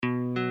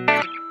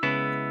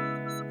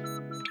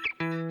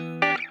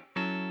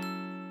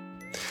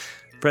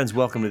Friends,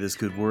 welcome to This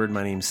Good Word.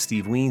 My name is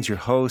Steve Wiens, your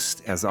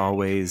host, as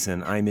always,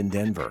 and I'm in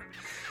Denver.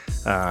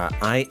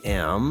 I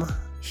am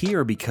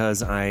here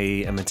because I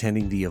am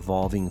attending the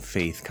Evolving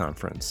Faith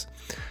Conference.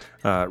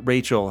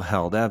 Rachel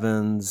Held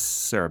Evans,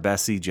 Sarah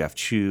Bessey, Jeff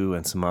Chu,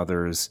 and some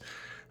others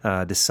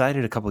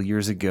decided a couple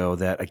years ago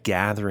that a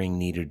gathering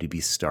needed to be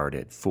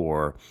started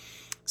for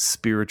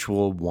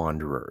spiritual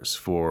wanderers,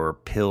 for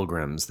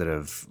pilgrims that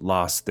have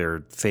lost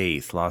their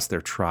faith, lost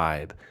their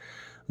tribe,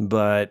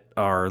 but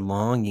are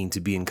longing to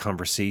be in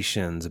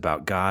conversations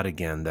about God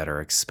again that are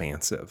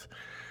expansive,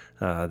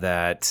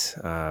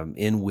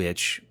 in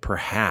which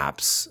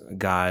perhaps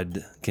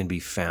God can be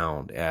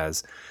found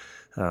as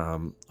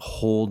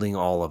holding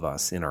all of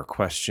us in our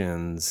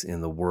questions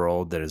in the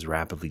world that is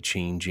rapidly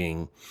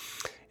changing.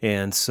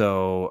 And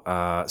so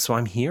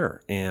I'm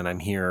here, and I'm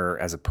here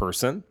as a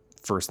person,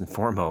 first and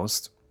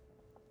foremost,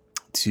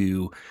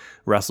 to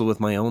wrestle with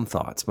my own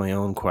thoughts, my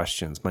own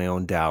questions, my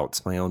own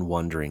doubts, my own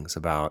wonderings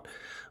about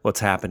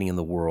what's happening in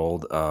the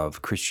world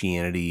of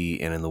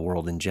Christianity and in the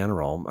world in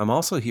general. I'm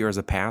also here as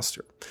a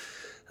pastor.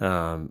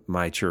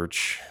 My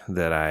church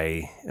that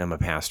I am a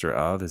pastor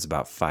of is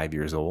about 5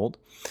 years old,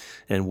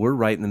 and we're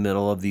right in the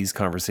middle of these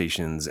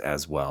conversations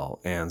as well.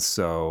 And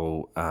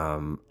so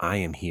I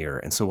am here.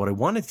 And so what I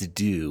wanted to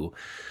do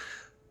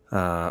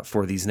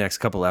for these next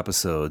couple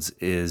episodes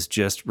is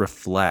just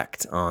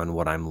reflect on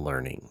what I'm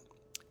learning.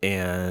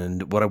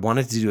 And what I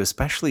wanted to do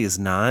especially is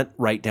not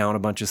write down a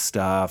bunch of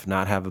stuff,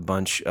 not have a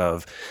bunch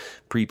of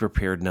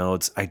pre-prepared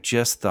notes. I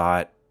just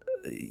thought,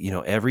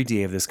 every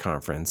day of this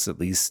conference, at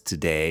least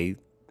today,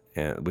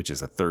 which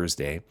is a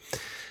Thursday,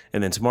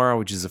 and then tomorrow,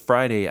 which is a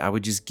Friday, I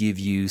would just give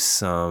you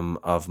some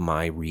of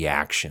my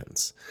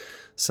reactions,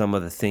 some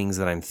of the things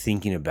that I'm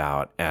thinking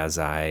about as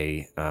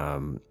I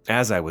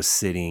was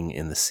sitting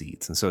in the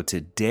seats. And so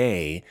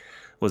today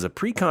was a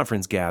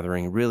pre-conference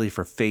gathering really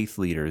for faith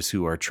leaders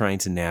who are trying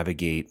to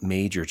navigate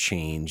major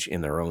change in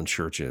their own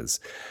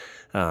churches,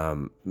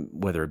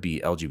 whether it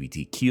be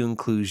LGBTQ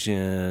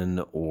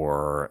inclusion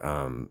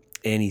or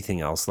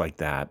anything else like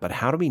that. But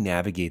how do we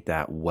navigate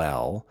that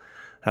well?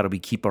 How do we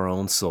keep our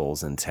own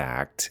souls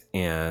intact?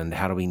 And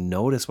how do we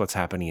notice what's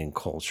happening in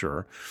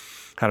culture?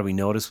 How do we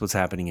notice what's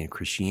happening in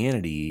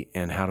Christianity?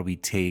 And how do we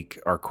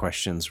take our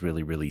questions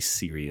really, really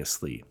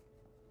seriously?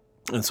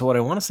 And so what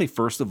I want to say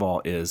first of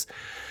all is,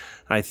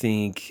 I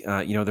think,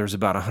 there's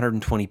about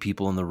 120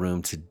 people in the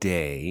room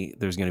today.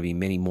 There's going to be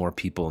many more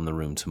people in the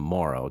room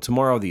tomorrow.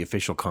 Tomorrow, the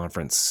official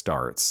conference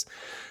starts,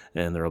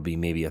 and there will be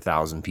maybe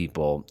 1,000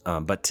 people.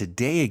 But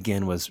today,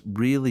 again, was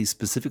really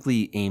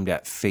specifically aimed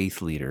at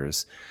faith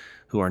leaders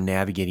who are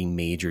navigating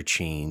major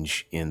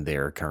change in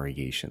their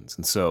congregations.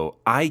 And so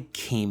I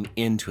came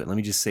into it. Let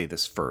me just say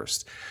this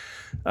first.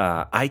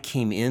 I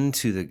came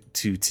into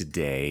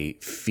today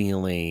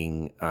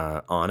feeling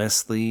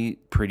honestly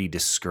pretty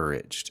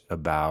discouraged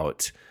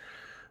about,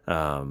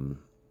 I've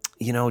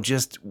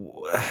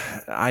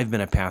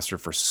been a pastor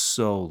for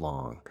so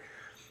long,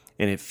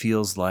 and it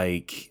feels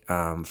like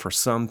for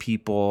some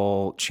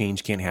people,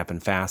 change can't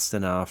happen fast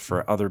enough.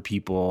 For other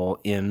people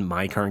in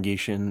my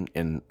congregation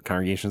and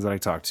congregations that I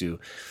talk to,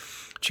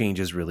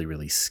 change is really,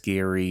 really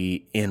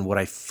scary. And what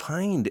I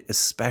find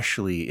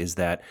especially is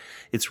that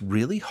it's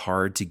really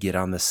hard to get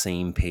on the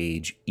same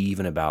page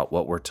even about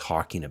what we're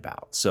talking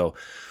about. So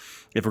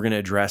if we're going to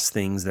address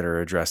things that are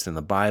addressed in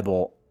the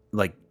Bible,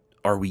 like,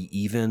 are we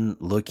even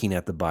looking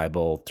at the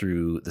Bible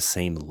through the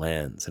same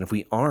lens? And if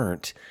we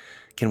aren't,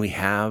 can we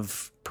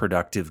have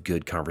productive,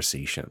 good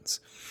conversations?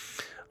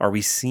 Are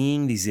we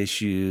seeing these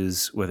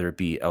issues, whether it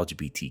be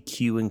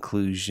LGBTQ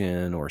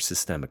inclusion or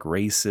systemic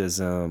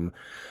racism,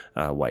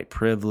 white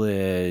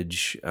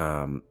privilege,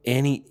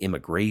 any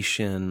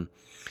immigration?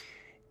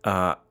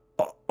 Are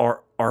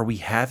we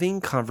having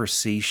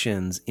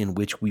conversations in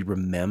which we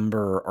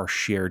remember our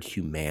shared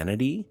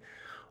humanity,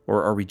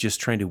 or are we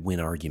just trying to win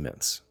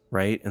arguments,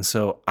 right? And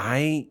so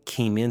I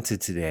came into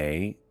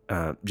today,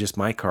 just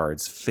my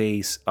cards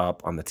face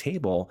up on the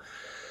table,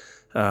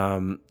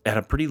 at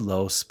a pretty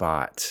low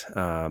spot.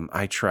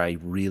 I try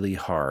really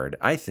hard,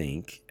 I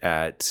think,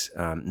 at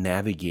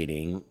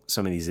navigating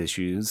some of these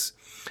issues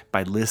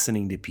by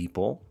listening to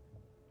people,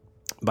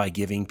 by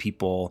giving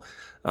people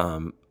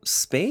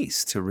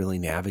space to really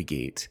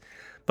navigate.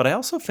 But I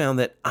also found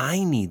that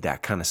I need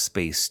that kind of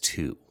space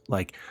too.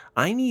 Like,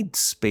 I need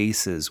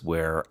spaces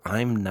where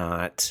I'm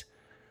not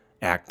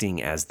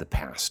acting as the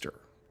pastor.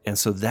 And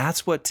so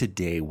that's what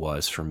today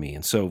was for me.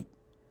 And so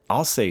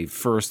I'll say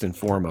first and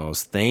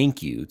foremost,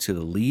 thank you to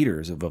the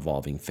leaders of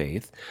Evolving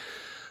Faith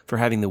for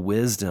having the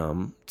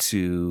wisdom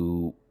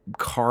to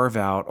carve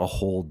out a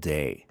whole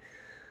day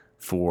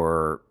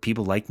for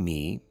people like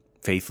me,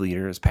 faith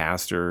leaders,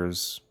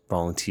 pastors,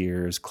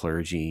 volunteers,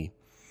 clergy,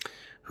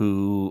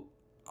 who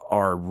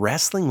are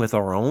wrestling with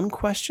our own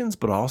questions,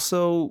 but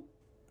also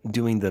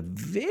doing the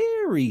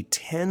very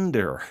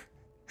tender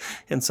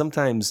and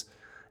sometimes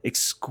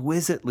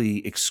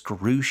exquisitely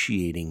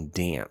excruciating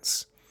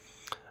dance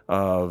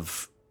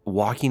of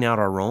walking out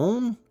our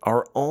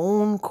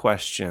own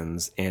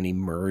questions and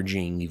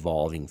emerging,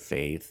 evolving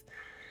faith,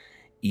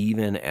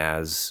 even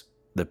as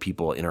the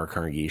people in our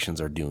congregations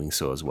are doing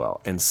so as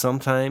well. And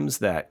sometimes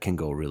that can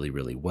go really,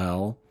 really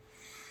well.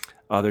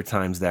 Other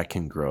times that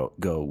can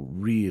go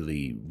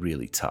really,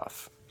 really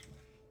tough.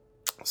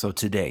 So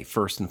today,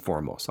 first and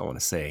foremost, I want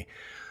to say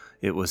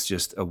it was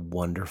just a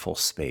wonderful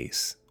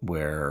space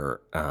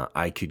where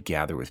I could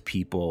gather with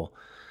people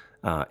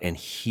and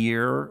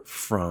hear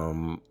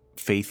from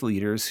faith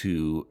leaders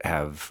who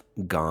have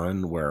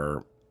gone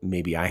where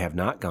maybe I have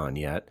not gone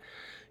yet,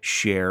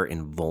 share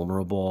in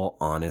vulnerable,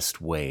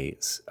 honest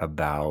ways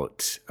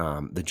about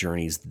the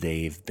journeys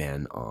they've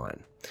been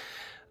on.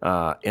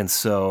 And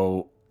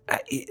so,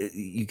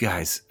 you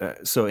guys,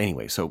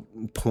 so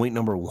point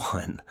number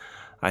one,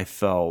 I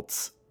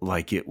felt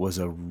like it was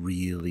a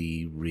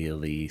really,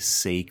 really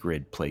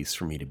sacred place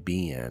for me to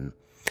be in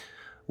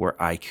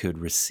where I could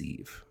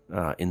receive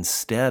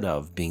instead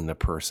of being the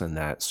person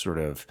that sort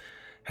of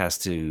has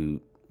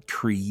to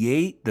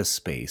create the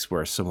space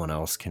where someone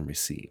else can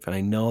receive. And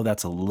I know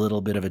that's a little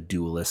bit of a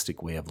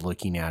dualistic way of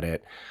looking at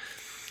it.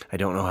 I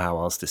don't know how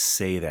else to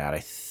say that. I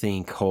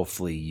think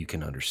hopefully you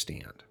can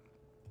understand.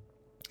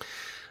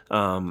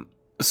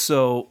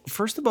 So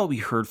first of all, we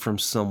heard from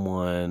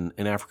someone,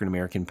 an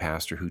African-American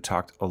pastor, who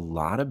talked a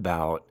lot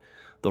about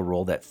the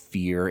role that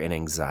fear and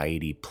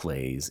anxiety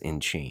plays in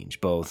change,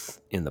 both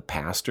in the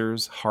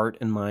pastor's heart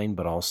and mind,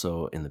 but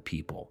also in the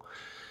people.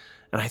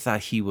 And I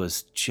thought he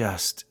was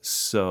just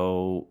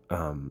so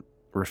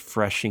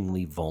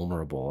refreshingly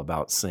vulnerable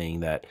about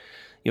saying that,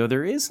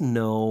 there is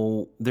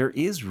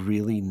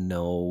really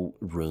no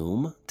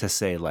room to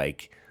say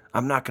like,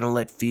 I'm not going to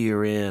let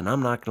fear in.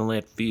 I'm not going to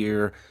let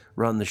fear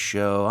run the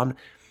show.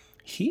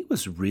 He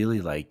was really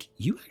like,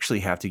 you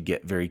actually have to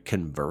get very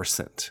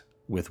conversant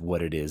with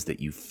what it is that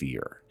you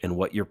fear and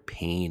what your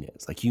pain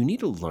is. Like, you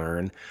need to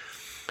learn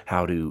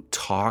how to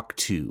talk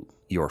to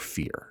your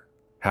fear,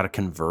 how to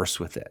converse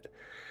with it.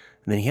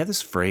 And then he had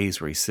this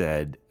phrase where he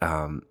said,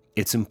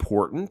 it's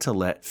important to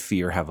let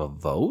fear have a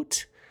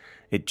vote.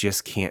 It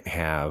just can't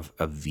have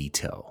a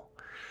veto.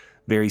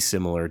 Very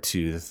similar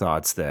to the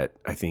thoughts that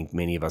I think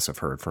many of us have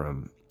heard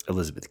from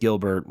Elizabeth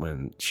Gilbert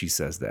when she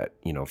says that,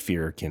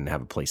 fear can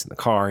have a place in the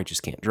car. It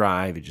just can't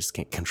drive. It just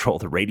can't control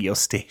the radio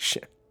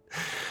station.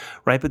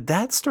 Right. But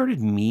that started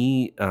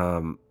me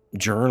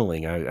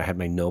journaling. I had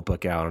my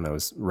notebook out and I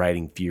was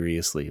writing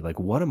furiously. Like,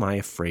 what am I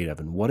afraid of?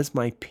 And what is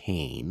my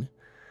pain?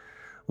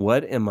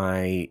 How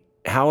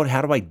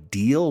do I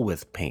deal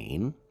with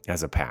pain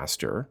as a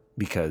pastor?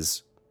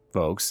 Because,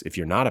 folks, if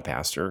you're not a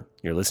pastor,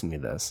 you're listening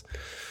to this.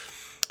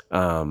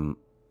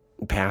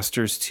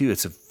 Pastors too,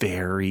 it's a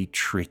very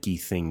tricky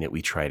thing that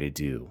we try to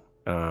do.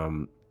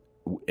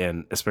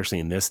 And especially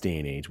in this day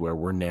and age where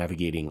we're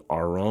navigating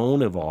our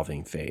own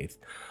evolving faith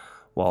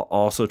while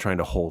also trying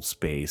to hold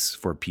space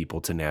for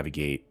people to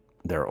navigate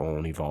their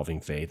own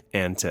evolving faith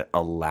and to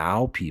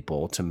allow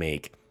people to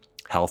make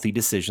healthy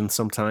decisions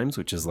sometimes,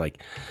 which is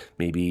like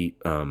maybe,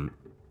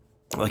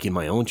 like in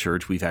my own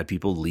church, we've had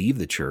people leave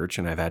the church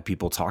and I've had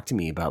people talk to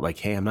me about like,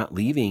 hey, I'm not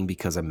leaving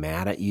because I'm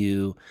mad at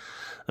you.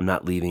 I'm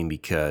not leaving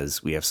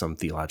because we have some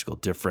theological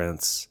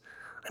difference.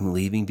 I'm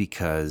leaving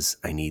because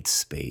I need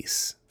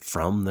space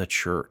from the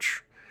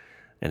church.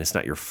 And it's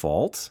not your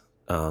fault,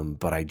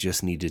 but I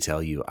just need to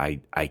tell you,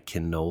 I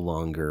can no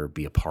longer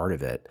be a part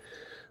of it,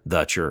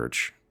 the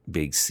church,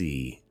 big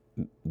C,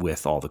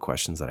 with all the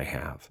questions that I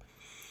have.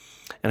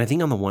 And I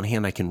think on the one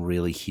hand, I can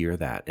really hear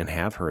that and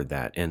have heard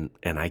that. And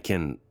I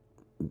can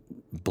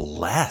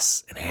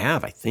bless and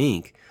have, I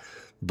think,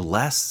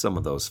 blessed some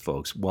of those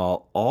folks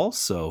while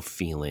also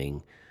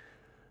feeling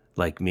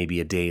like maybe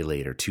a day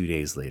later, 2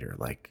 days later,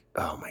 like,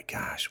 oh my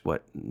gosh,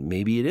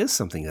 maybe it is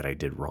something that I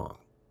did wrong,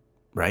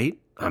 right?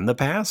 I'm the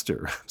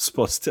pastor. I'm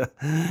supposed to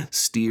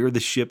steer the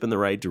ship in the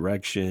right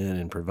direction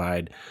and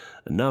provide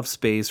enough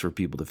space for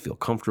people to feel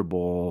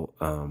comfortable,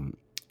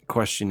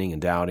 questioning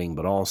and doubting,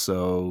 but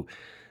also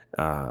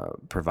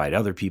provide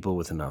other people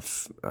with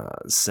enough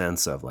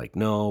sense of like,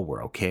 no,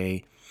 we're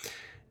okay.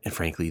 And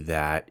frankly,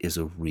 that is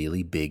a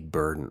really big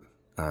burden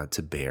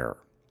to bear.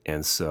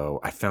 And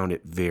so I found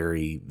it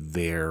very,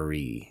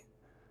 very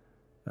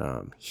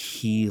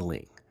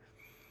healing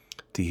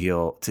to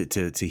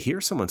hear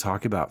someone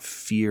talk about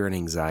fear and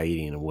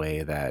anxiety in a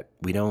way that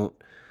we don't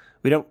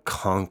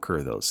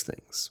conquer those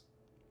things.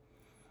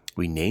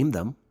 We name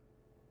them.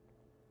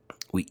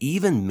 We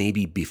even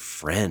maybe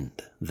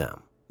befriend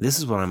them. This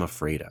is what I'm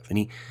afraid of.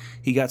 And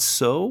he got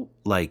so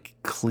like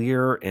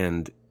clear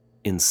and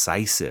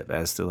incisive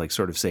as to like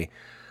sort of say,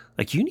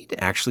 like, you need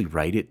to actually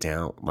write it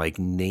down, like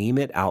name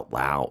it out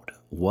loud.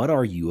 What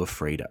are you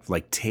afraid of?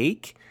 Like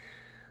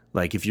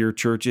if your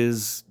church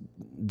is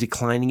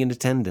declining in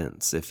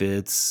attendance, if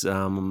it's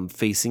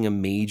facing a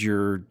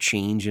major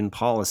change in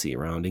policy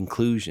around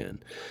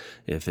inclusion,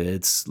 if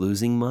it's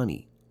losing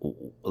money,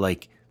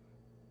 like,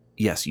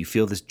 yes, you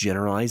feel this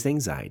generalized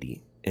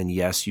anxiety and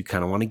yes, you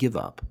kind of want to give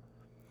up,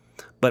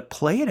 but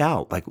play it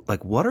out.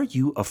 Like, what are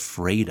you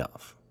afraid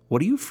of?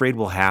 What are you afraid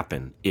will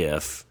happen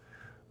if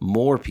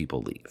more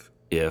people leave,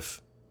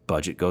 if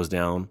budget goes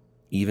down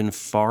even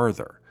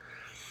farther?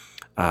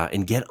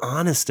 And get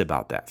honest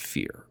about that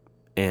fear.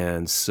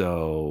 And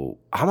so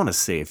I want to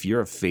say, if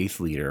you're a faith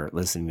leader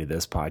listening to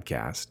this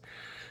podcast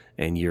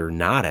and you're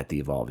not at the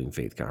Evolving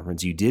Faith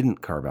Conference, you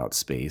didn't carve out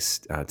space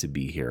to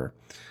be here.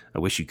 I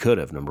wish you could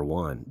have, number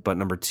one. But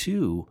number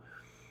two,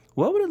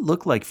 what would it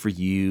look like for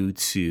you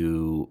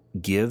to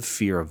give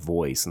fear a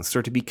voice and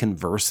start to be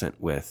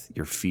conversant with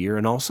your fear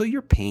and also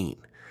your pain?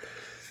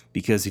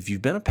 Because if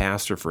you've been a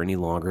pastor for any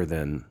longer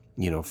than,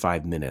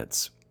 5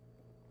 minutes,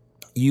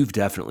 you've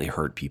definitely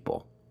hurt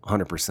people.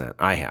 100%.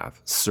 I have,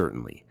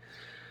 certainly.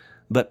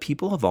 But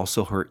people have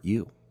also hurt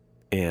you.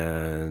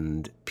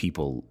 And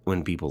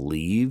when people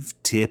leave,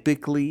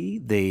 typically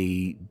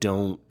they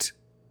don't,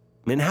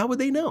 and how would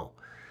they know?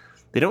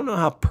 They don't know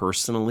how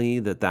personally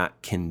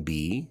that can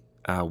be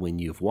when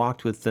you've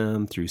walked with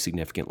them through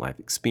significant life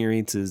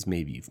experiences.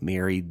 Maybe you've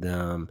married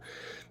them,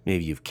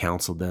 maybe you've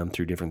counseled them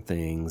through different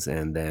things,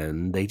 and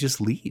then they just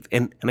leave.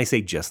 And I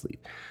say just leave.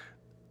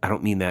 I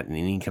don't mean that in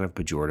any kind of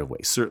pejorative way.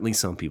 Certainly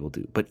some people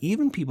do. But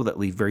even people that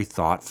leave very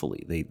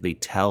thoughtfully, they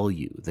tell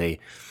you, they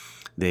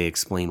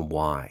explain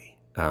why.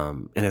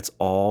 And it's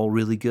all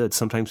really good.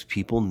 Sometimes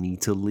people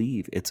need to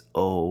leave. It's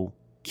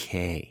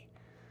okay.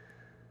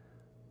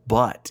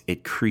 But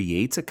it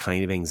creates a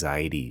kind of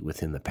anxiety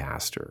within the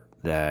pastor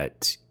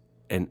that,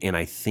 and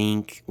I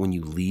think when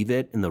you leave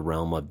it in the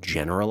realm of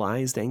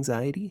generalized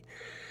anxiety,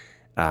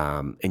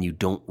 and you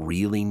don't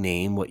really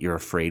name what you're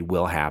afraid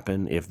will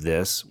happen if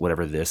this,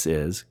 whatever this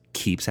is,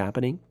 keeps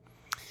happening,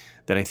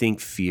 then I think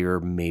fear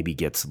maybe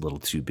gets a little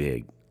too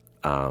big.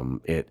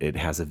 It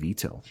has a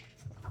veto.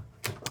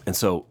 And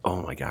so,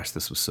 oh my gosh,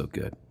 this was so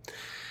good.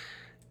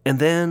 And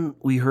then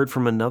we heard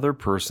from another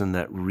person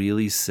that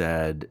really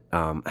said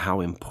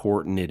how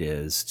important it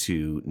is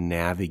to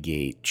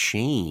navigate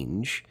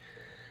change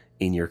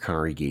in your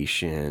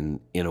congregation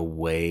in a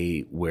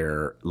way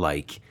where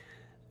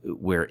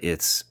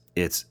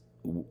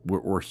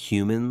we're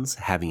humans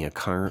having a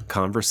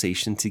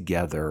conversation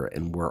together,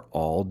 and we're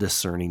all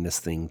discerning this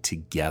thing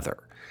together.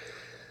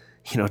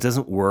 It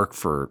doesn't work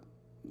for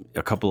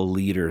a couple of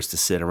leaders to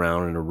sit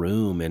around in a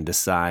room and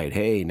decide,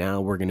 hey, now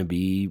we're going to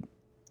be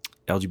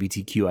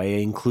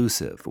LGBTQIA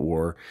inclusive,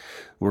 or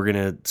we're going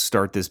to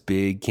start this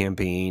big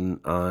campaign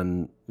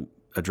on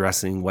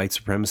addressing white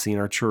supremacy in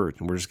our church,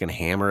 and we're just going to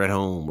hammer it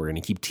home. We're going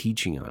to keep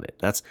teaching on it.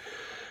 That's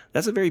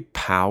a very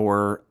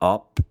power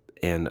up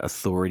and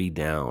authority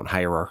down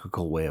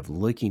hierarchical way of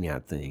looking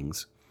at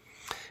things.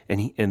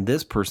 And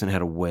this person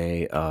had a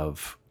way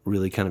of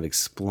really kind of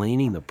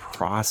explaining the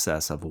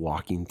process of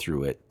walking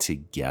through it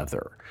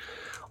together,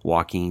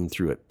 walking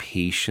through it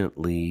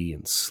patiently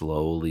and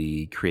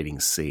slowly,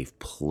 creating safe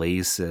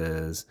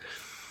places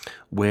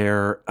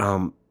where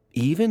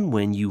even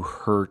when you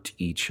hurt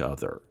each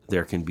other,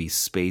 there can be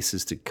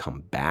spaces to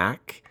come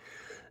back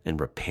and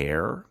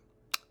repair.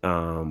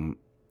 And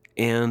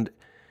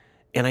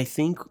I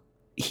think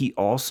he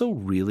also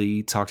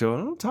really talked about,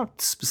 I don't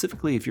talk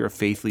specifically if you're a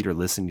faith leader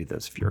listening to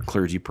this, if you're a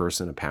clergy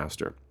person, a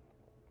pastor,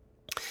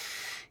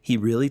 he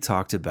really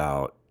talked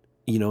about,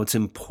 it's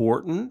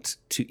important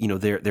to,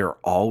 there are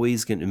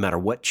always going to, no matter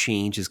what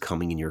change is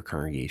coming in your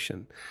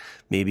congregation,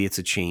 maybe it's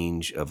a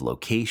change of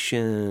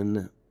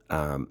location,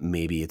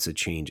 maybe it's a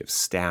change of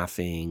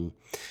staffing,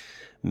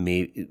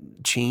 maybe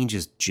change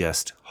is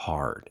just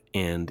hard.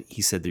 And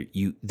he said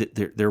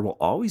that there will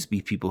always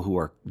be people who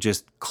are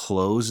just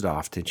closed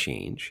off to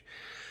change.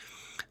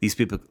 These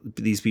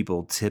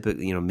people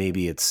typically,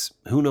 maybe it's,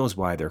 who knows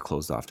why they're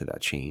closed off to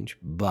that change,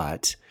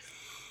 but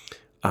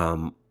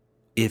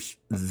if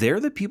they're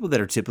the people that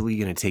are typically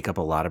going to take up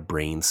a lot of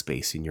brain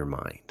space in your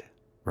mind,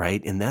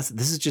 right? And this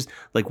is just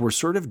like, we're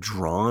sort of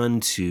drawn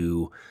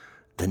to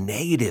the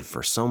negative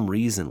for some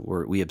reason.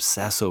 We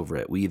obsess over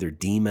it. We either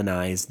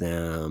demonize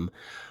them,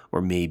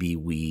 or maybe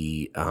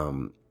we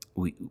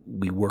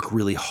work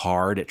really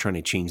hard at trying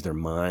to change their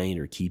mind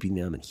or keeping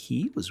them. And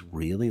he was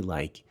really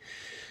like,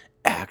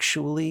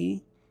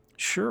 actually,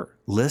 sure,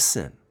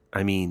 listen.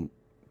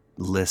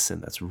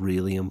 Listen, that's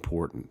really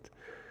important.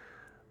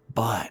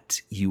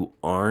 But you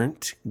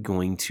aren't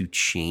going to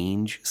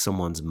change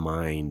someone's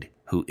mind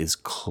who is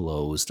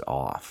closed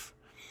off.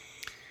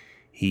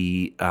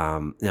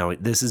 Now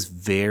this is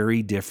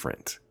very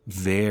different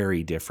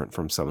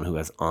from someone who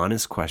has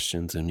honest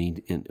questions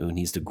and who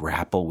needs to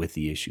grapple with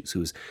the issues,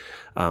 who's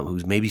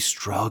maybe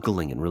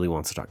struggling and really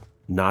wants to talk.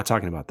 Not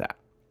talking about that.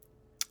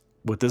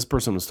 What this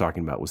person was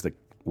talking about was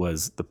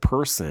the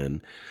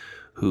person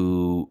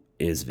who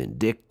is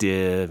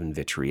vindictive and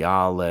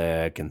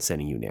vitriolic and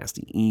sending you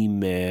nasty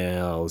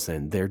emails,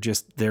 and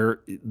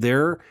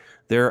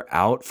they're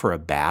out for a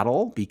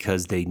battle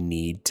because they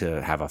need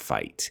to have a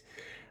fight.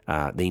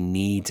 They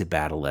need to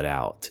battle it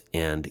out.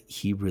 And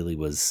he really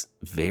was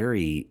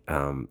very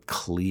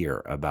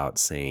clear about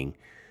saying,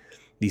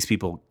 these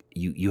people,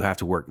 you have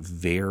to work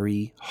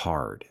very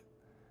hard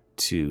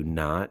to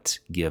not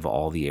give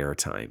all the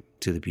airtime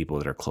to the people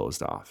that are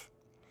closed off.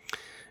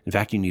 In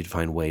fact, you need to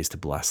find ways to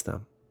bless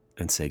them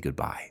and say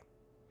goodbye.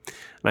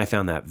 And I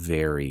found that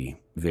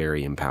very,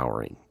 very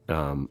empowering.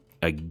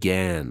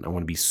 Again, I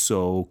want to be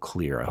so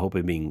clear. I hope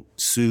I'm being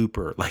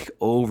super,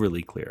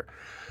 overly clear.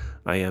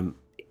 I am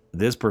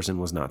this person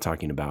was not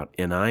talking about,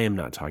 and I am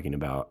not talking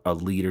about, a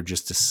leader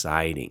just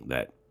deciding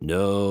that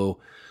no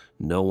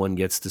one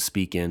gets to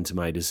speak into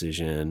my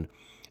decision.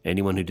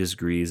 Anyone who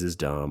disagrees is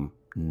dumb.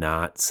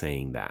 Not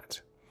saying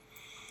that.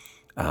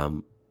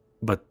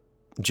 But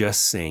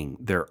just saying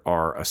there's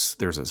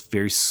a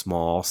very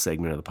small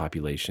segment of the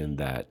population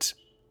that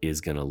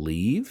is going to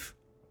leave,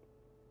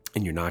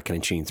 and you're not going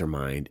to change their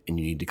mind, and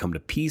you need to come to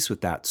peace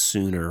with that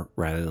sooner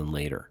rather than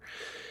later.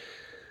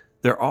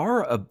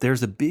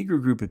 There's a bigger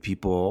group of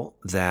people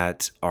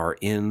that are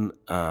in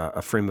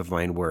a frame of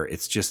mind where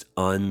it's just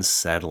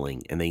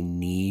unsettling, and they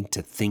need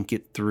to think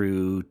it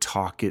through,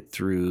 talk it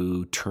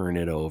through, turn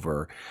it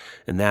over.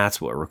 And that's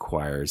what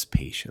requires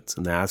patience.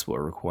 And that's what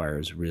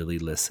requires really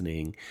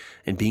listening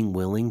and being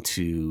willing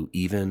to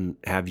even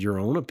have your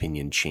own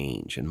opinion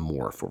change and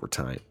morph over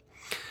time.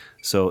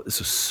 So this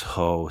was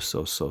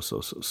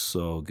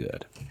so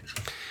good.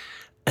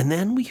 And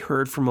then we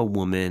heard from a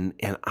woman,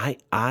 and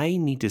I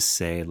need to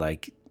say,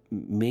 like,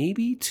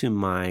 maybe to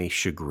my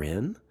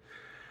chagrin,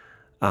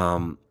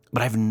 but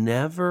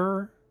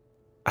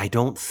I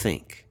don't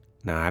think,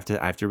 now I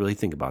have to really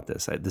think about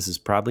this. This is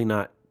probably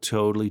not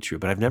totally true,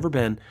 but I've never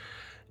been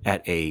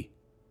at a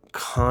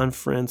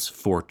conference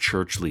for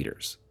church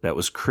leaders that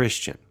was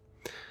Christian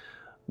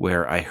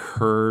where I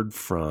heard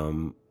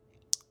from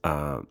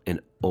an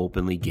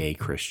openly gay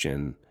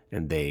Christian,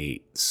 and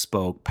they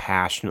spoke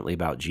passionately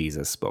about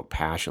Jesus, spoke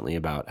passionately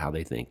about how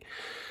they think.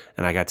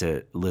 And I got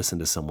to listen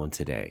to someone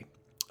today,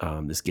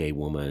 this gay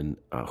woman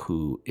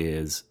who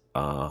is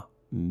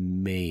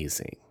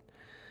amazing.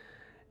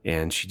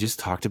 And she just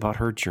talked about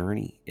her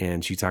journey,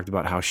 and she talked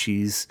about how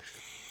she's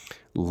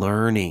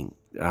learning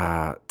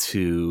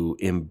to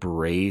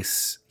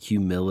embrace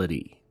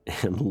humility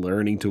and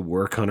learning to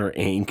work on her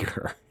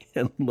anger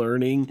and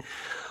learning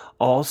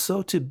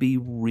also to be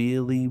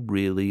really,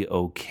 really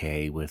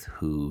okay with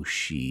who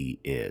she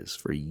is.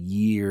 For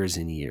years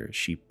and years,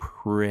 she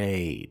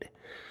prayed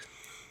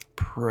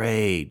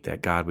that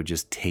God would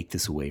just take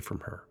this away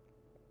from her,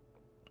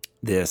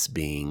 this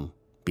being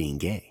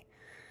gay.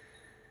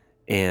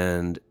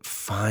 And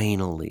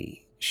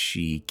finally,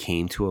 she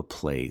came to a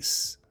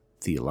place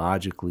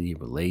theologically,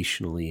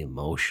 relationally,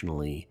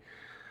 emotionally,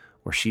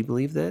 where she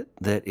believed that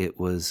it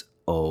was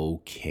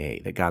okay,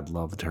 that God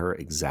loved her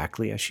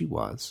exactly as she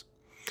was.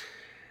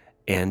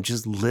 And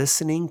just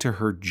listening to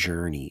her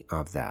journey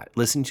of that,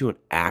 listening to an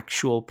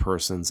actual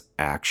person's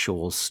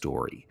actual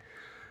story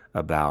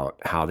about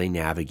how they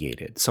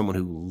navigated, someone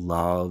who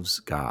loves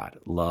God,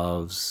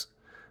 loves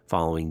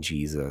following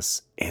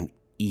Jesus, and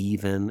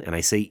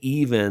I say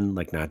even,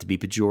 like, not to be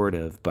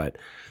pejorative, but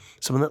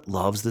someone that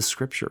loves the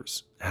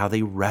scriptures, how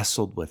they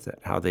wrestled with it,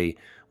 how they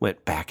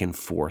went back and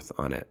forth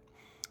on it,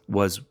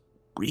 was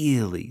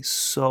really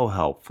so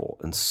helpful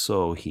and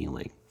so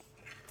healing.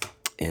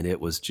 And it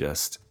was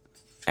just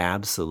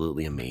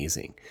absolutely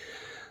amazing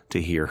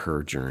to hear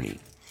her journey.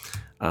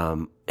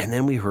 And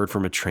then we heard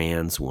from a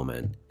trans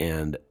woman,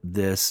 and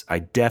this, I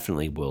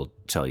definitely will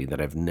tell you that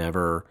I've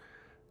never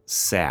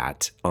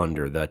sat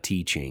under the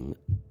teaching,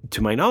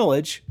 to my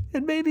knowledge,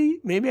 and maybe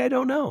I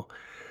don't know,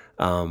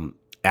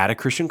 at a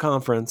Christian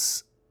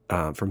conference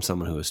from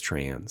someone who is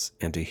trans,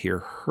 and to hear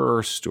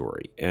her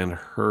story and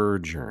her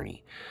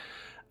journey.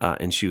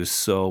 And she was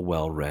so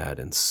well read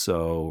and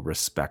so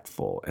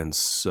respectful and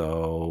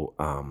so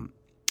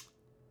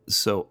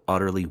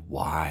utterly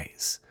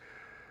wise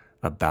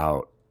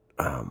about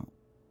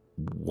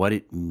what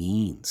it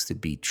means to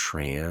be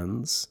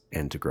trans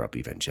and to grow up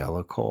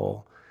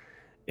evangelical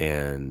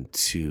and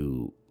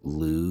to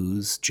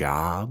lose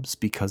jobs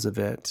because of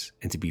it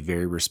and to be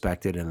very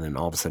respected, and then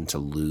all of a sudden to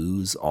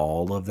lose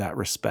all of that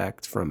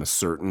respect from a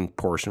certain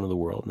portion of the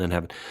world and then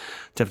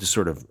have to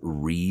sort of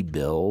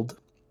rebuild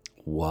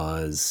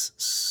was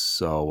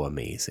so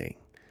amazing.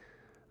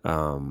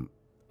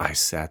 I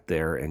sat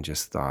there and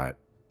just thought,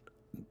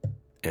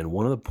 and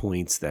one of the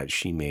points that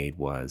she made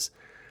was,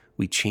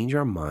 we change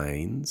our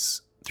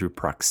minds through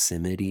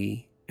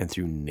proximity and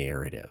through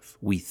narrative.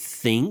 We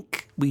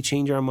think we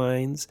change our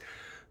minds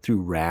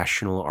through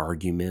rational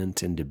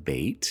argument and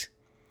debate,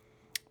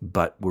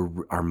 but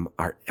we're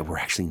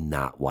actually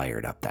not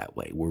wired up that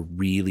way. We're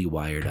really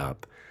wired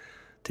up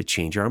to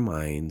change our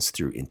minds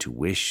through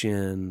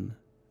intuition,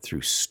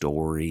 through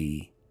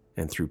story,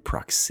 and through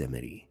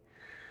proximity.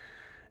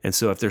 And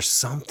so if there's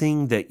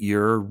something that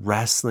you're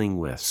wrestling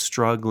with,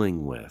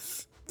 struggling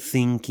with,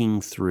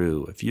 thinking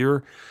through, if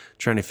you're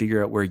trying to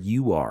figure out where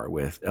you are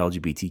with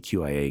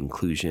LGBTQIA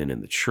inclusion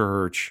in the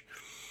church,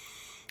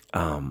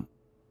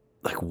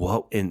 like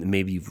what, and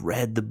maybe you've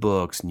read the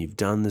books and you've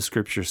done the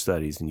scripture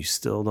studies and you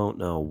still don't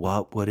know,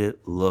 what would it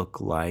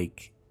look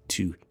like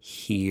to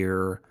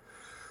hear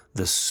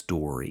the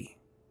story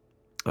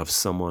of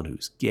someone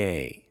who's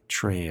gay,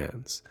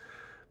 trans,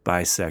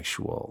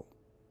 bisexual,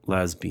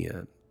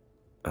 lesbian,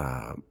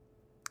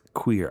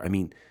 queer. I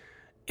mean,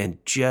 and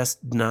just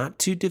not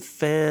to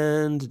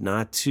defend,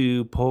 not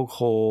to poke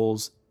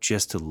holes,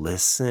 just to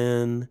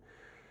listen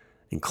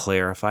and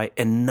clarify,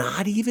 and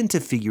not even to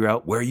figure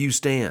out where you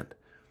stand,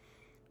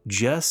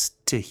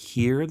 just to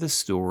hear the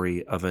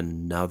story of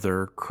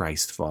another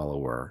Christ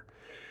follower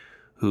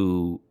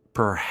who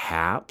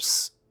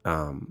perhaps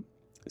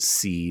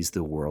sees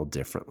the world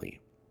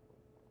differently.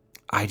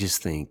 I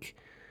just think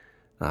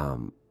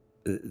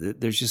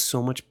there's just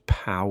so much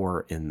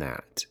power in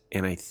that.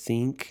 And I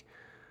think,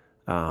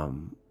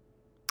 so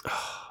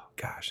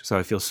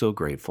I feel so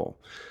grateful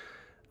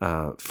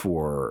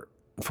for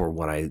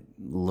what I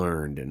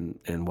learned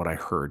and what I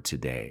heard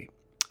today.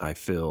 I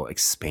feel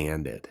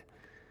expanded.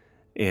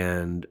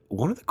 And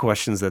one of the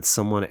questions that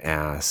someone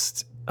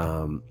asked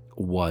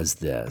was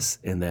this,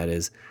 and that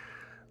is,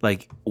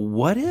 like,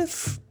 what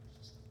if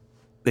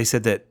they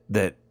said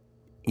that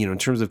in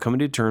terms of coming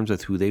to terms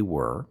with who they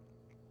were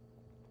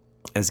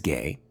as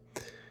gay,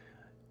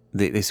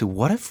 they said,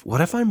 what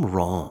if I'm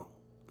wrong?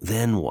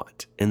 Then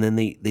what? And then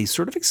they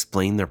sort of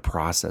explained their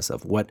process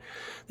of what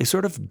they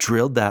sort of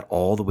drilled that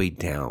all the way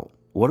down.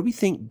 What do we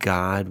think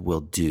God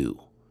will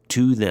do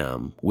to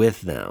them,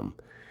 with them,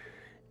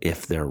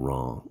 if they're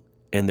wrong?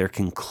 And their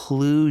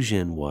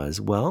conclusion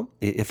was, well,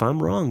 if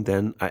I'm wrong,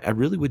 then I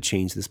really would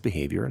change this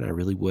behavior, and I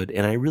really would.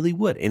 And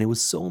it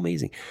was so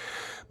amazing.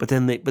 But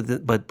then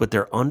but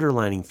their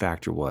underlining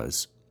factor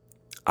was,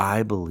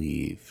 I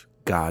believe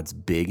God's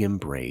big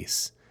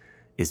embrace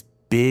is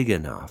big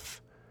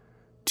enough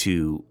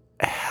to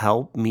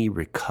help me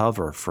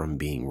recover from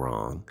being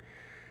wrong.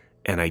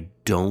 And I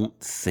don't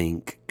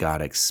think God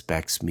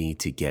expects me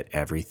to get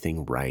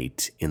everything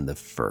right in the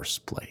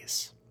first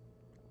place.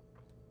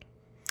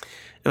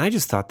 And I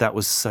just thought that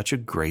was such a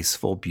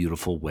graceful,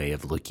 beautiful way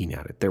of looking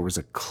at it. There was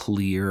a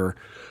clear,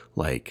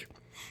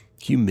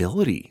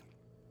 humility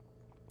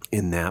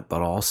in that,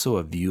 but also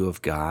a view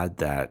of God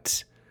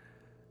that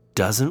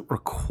doesn't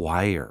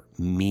require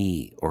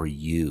me or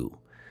you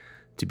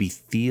to be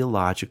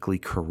theologically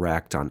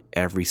correct on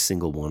every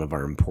single one of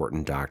our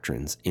important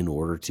doctrines in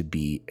order to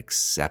be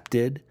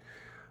accepted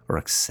or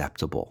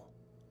acceptable.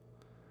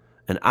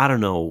 And I don't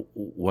know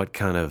what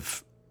kind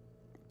of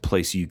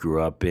place you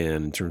grew up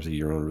in terms of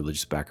your own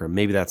religious background.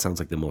 Maybe that sounds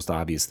like the most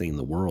obvious thing in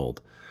the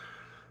world.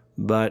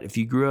 But if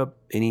you grew up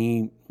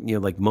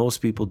like most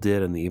people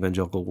did in the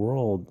evangelical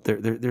world,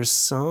 there's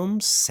some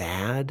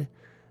sad,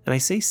 and I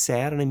say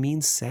sad and I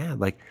mean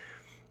sad, like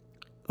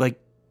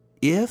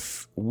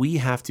if we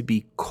have to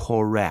be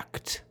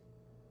correct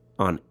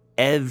on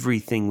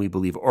everything we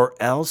believe, or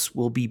else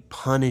we'll be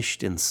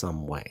punished in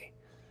some way.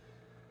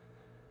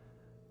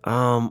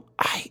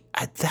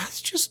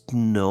 That's just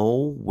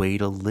no way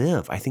to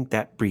live. I think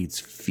that breeds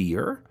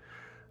fear.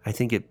 I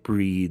think it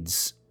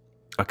breeds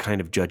a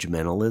kind of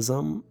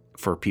judgmentalism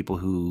for people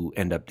who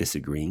end up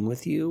disagreeing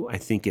with you. I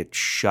think it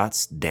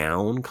shuts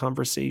down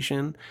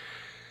conversation.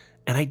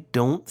 And I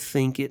don't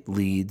think it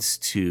leads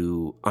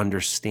to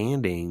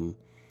understanding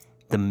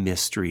the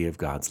mystery of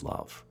God's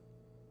love.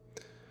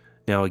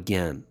 Now,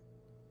 again,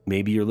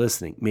 maybe you're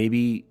listening.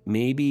 Maybe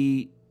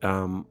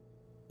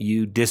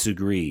you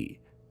disagree.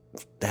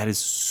 That is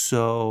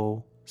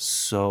so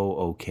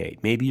okay.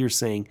 Maybe you're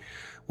saying,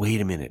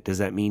 wait a minute, does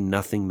that mean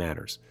nothing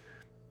matters?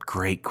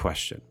 Great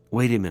question.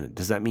 Wait a minute,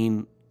 does that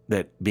mean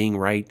that being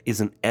right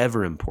isn't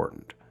ever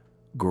important?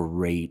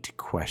 Great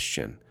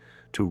question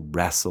to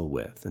wrestle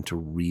with and to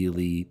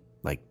really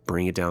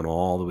bring it down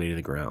all the way to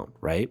the ground,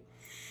 right?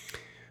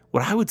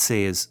 What I would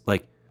say is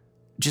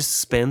just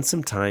spend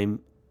some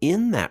time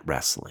in that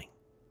wrestling.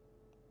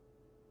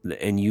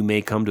 And you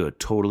may come to a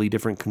totally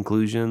different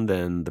conclusion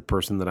than the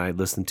person that I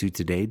listened to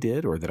today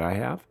did, or that I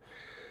have.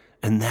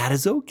 And that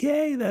is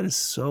okay. That is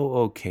so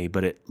okay.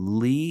 But at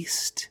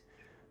least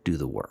do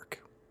the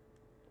work.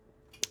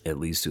 At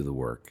least do the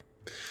work.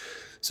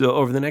 So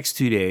over the next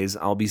 2 days,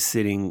 I'll be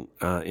sitting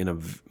in a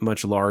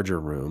much larger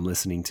room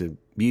listening to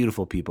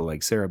beautiful people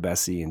like Sarah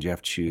Bessey and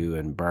Jeff Chu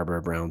and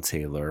Barbara Brown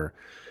Taylor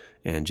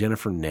and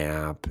Jennifer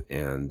Knapp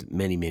and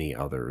many, many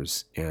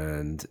others.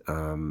 And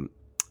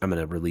I'm going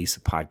to release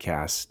a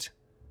podcast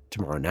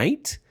tomorrow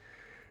night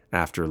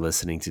after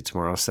listening to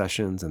tomorrow's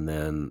sessions. And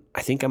then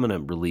I think I'm going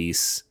to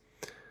release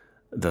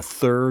the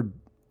third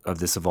of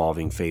this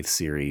Evolving Faith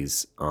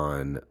series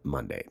on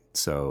Monday.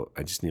 So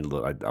I just need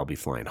I'll be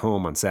flying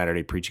home on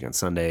Saturday, preaching on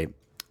Sunday,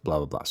 blah,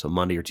 blah, blah. So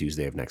Monday or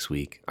Tuesday of next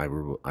week, I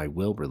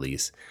will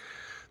release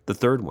the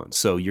third one.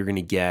 So you're going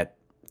to get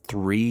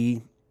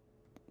 3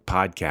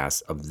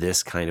 podcasts of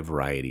this kind of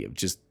variety of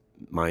just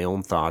my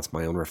own thoughts,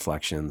 my own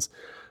reflections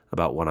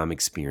about what I'm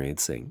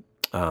experiencing.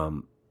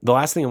 The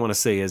last thing I want to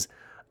say is,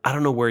 I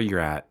don't know where you're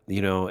at.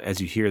 As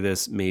you hear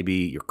this, maybe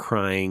you're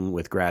crying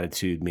with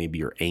gratitude. Maybe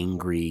you're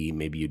angry.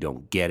 Maybe you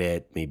don't get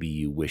it. Maybe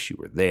you wish you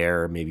were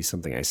there. Maybe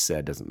something I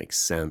said doesn't make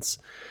sense.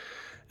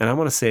 And I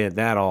want to say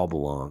that all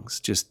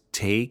belongs. Just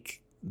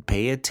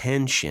pay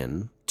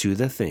attention to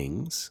the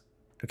things,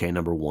 okay,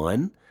 number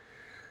 1,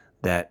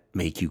 that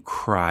make you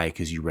cry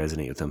because you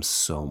resonate with them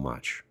so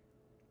much.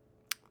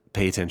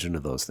 Pay attention to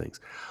those things.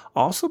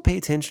 Also pay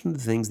attention to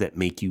the things that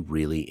make you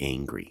really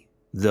angry.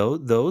 Though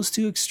those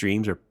 2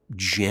 extremes are,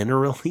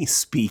 generally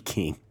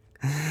speaking,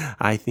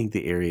 I think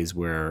the areas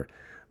where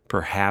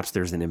perhaps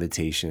there's an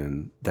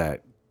invitation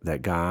that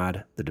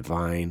God, the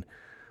divine,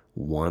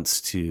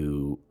 wants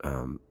to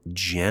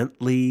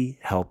gently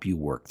help you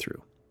work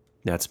through.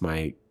 That's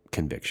my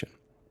conviction.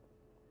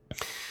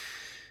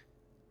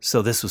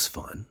 So this was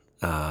fun.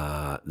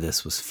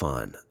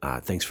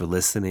 Thanks for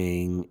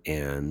listening,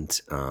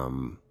 and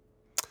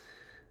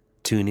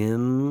tune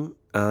in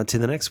to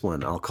the next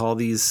one. I'll call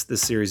this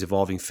series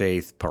Evolving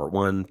Faith Part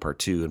 1, Part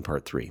 2, and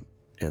Part 3.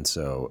 And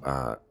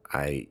so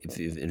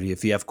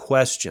if you have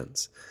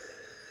questions,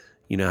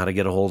 you know how to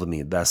get a hold of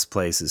me. The best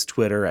place is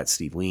Twitter at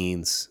Steve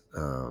Wiens.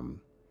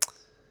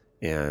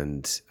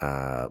 And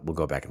we'll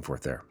go back and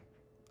forth there.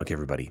 Okay,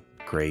 everybody,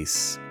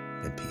 grace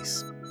and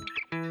peace.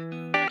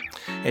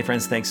 Hey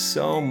friends, thanks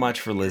so much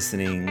for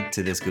listening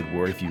to This Good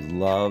Word. If you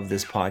love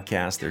this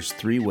podcast, there's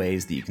 3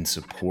 ways that you can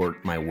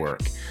support my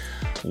work.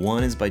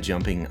 One is by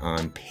jumping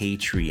on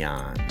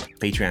Patreon,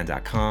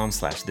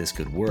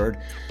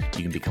 patreon.com/thisgoodword.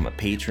 You can become a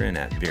patron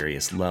at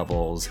various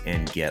levels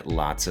and get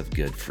lots of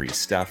good free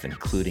stuff,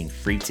 including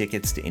free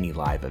tickets to any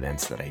live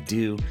events that I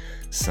do,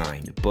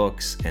 signed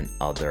books, and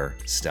other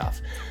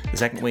stuff. The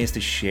second way is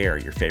to share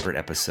your favorite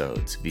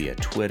episodes via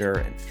Twitter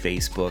and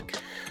Facebook,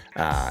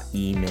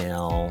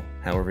 email,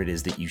 however it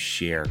is that you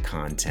share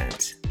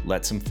content.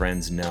 Let some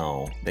friends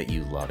know that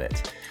you love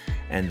it.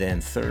 And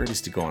then third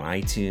is to go on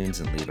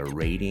iTunes and leave a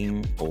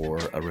rating or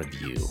a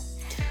review.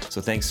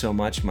 So thanks so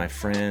much, my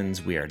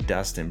friends. We are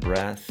dust and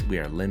breath. We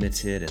are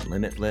limited and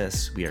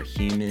limitless. We are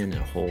human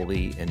and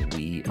holy, and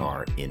we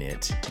are in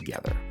it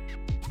together.